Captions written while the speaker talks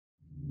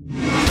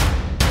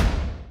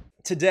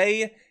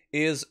Today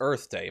is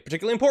Earth Day, a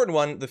particularly important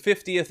one, the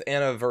 50th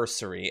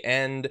anniversary,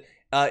 and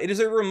it is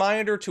a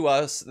reminder to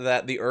us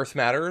that the Earth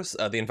matters,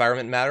 the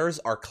environment matters,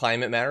 our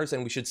climate matters,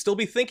 and we should still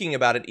be thinking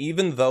about it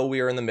even though we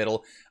are in the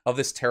middle of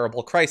this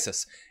terrible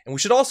crisis. And we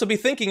should also be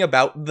thinking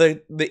about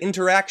the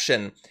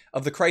interaction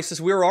of the crisis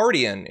we're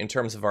already in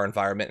terms of our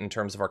environment, in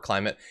terms of our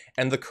climate,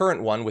 and the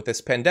current one with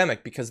this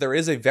pandemic, because there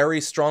is a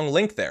very strong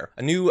link there.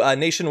 A new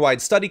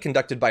nationwide study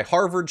conducted by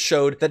Harvard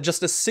showed that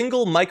just a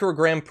single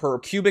microgram per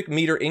cubic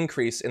meter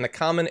increase in the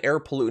common air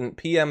pollutant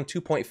PM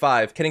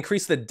 2.5 can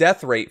increase the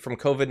death rate from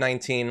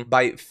COVID-19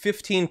 by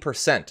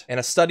 15%. And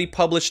a study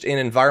published in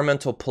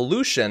Environmental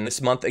Pollution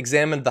this month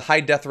examined the high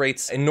death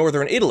rates in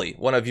northern Italy,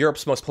 one of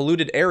Europe's most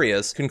polluted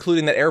areas,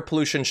 concluding that air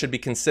pollution should be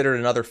considered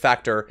another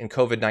factor in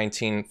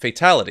COVID-19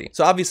 fatality.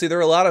 So obviously there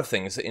are a lot of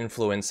things that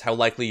influence how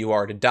likely you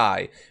are to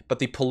die, but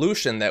the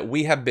pollution that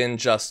we have been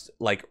just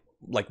like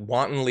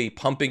wantonly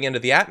pumping into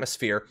the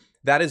atmosphere,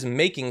 that is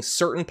making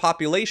certain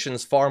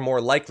populations far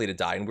more likely to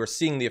die. And we're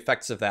seeing the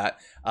effects of that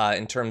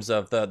in terms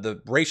of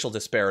the racial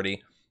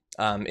disparity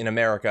in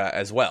America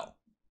as well.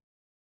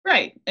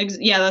 Right.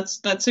 Yeah,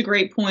 that's a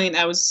great point.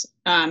 I was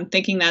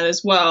thinking that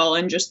as well,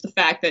 and just the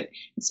fact that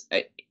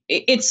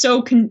it's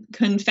so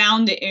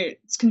confounding.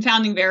 It's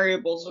confounding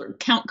variables, or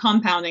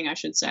compounding, I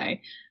should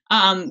say,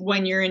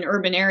 when you're in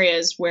urban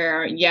areas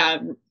where, yeah,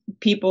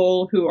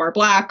 people who are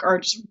Black are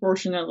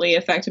disproportionately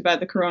affected by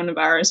the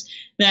coronavirus.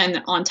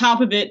 Then on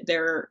top of it,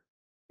 they're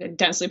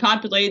densely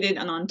populated,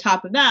 and on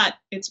top of that,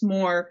 it's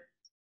more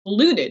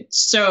polluted.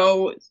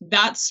 So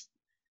that's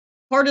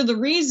part of the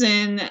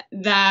reason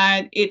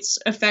that it's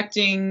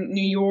affecting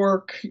New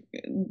York,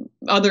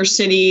 other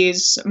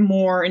cities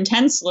more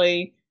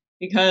intensely,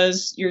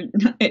 because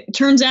it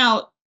turns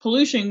out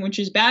pollution, which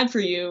is bad for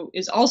you,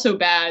 is also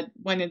bad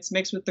when it's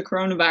mixed with the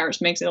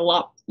coronavirus. Makes it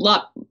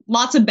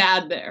lots of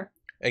bad there.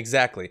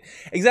 Exactly.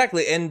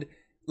 And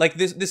like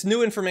this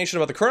new information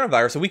about the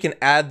coronavirus, so we can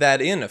add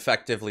that in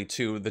effectively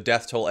to the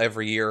death toll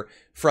every year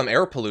from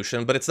air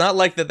pollution, but it's not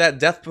like that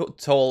death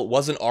toll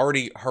wasn't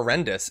already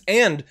horrendous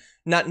and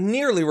not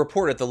nearly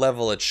reported at the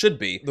level it should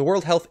be. The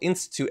World Health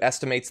Institute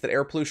estimates that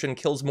air pollution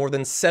kills more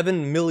than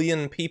 7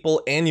 million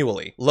people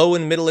annually. Low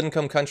and middle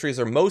income countries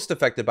are most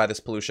affected by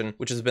this pollution,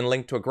 which has been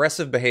linked to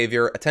aggressive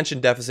behavior,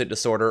 attention deficit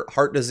disorder,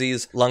 heart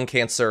disease, lung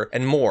cancer,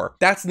 and more.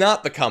 That's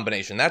not the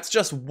combination. That's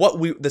just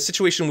the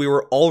situation we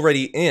were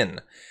already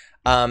in.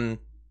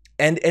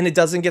 And it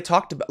doesn't get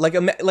talked about. Like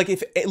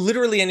if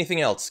literally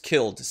anything else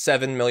killed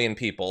 7 million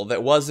people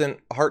that wasn't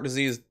heart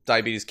disease,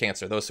 diabetes,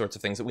 cancer, those sorts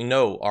of things that we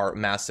know are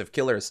massive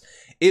killers,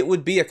 it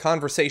would be a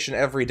conversation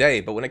every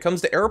day. But when it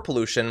comes to air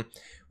pollution,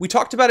 we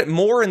talked about it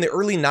more in the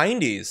early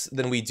 90s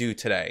than we do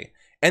today.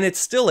 And it's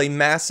still a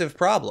massive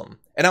problem.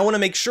 And I want to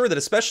make sure that,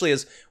 especially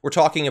as we're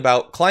talking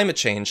about climate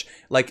change,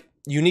 like,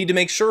 you need to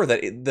make sure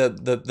that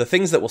the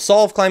things that will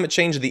solve climate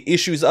change, the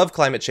issues of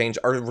climate change,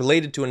 are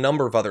related to a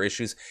number of other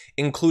issues,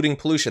 including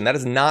pollution. That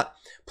is not,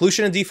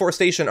 pollution and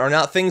deforestation are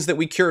not things that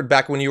we cured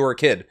back when you were a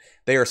kid.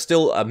 They are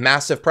still a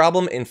massive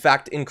problem, in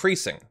fact,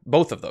 increasing.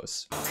 Both of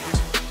those.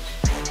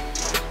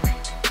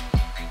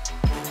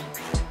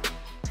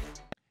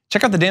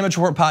 Check out the Damage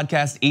Report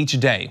podcast each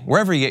day,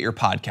 wherever you get your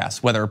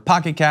podcasts, whether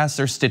Pocket Casts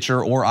or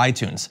Stitcher or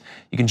iTunes.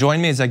 You can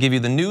join me as I give you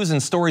the news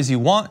and stories you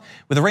want,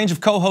 with a range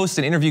of co-hosts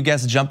and interview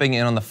guests jumping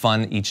in on the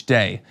fun each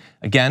day.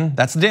 Again,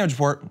 that's the Damage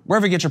Report,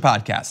 wherever you get your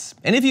podcasts.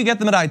 And if you get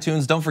them at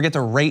iTunes, don't forget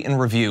to rate and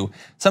review.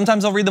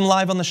 Sometimes I'll read them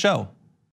live on the show.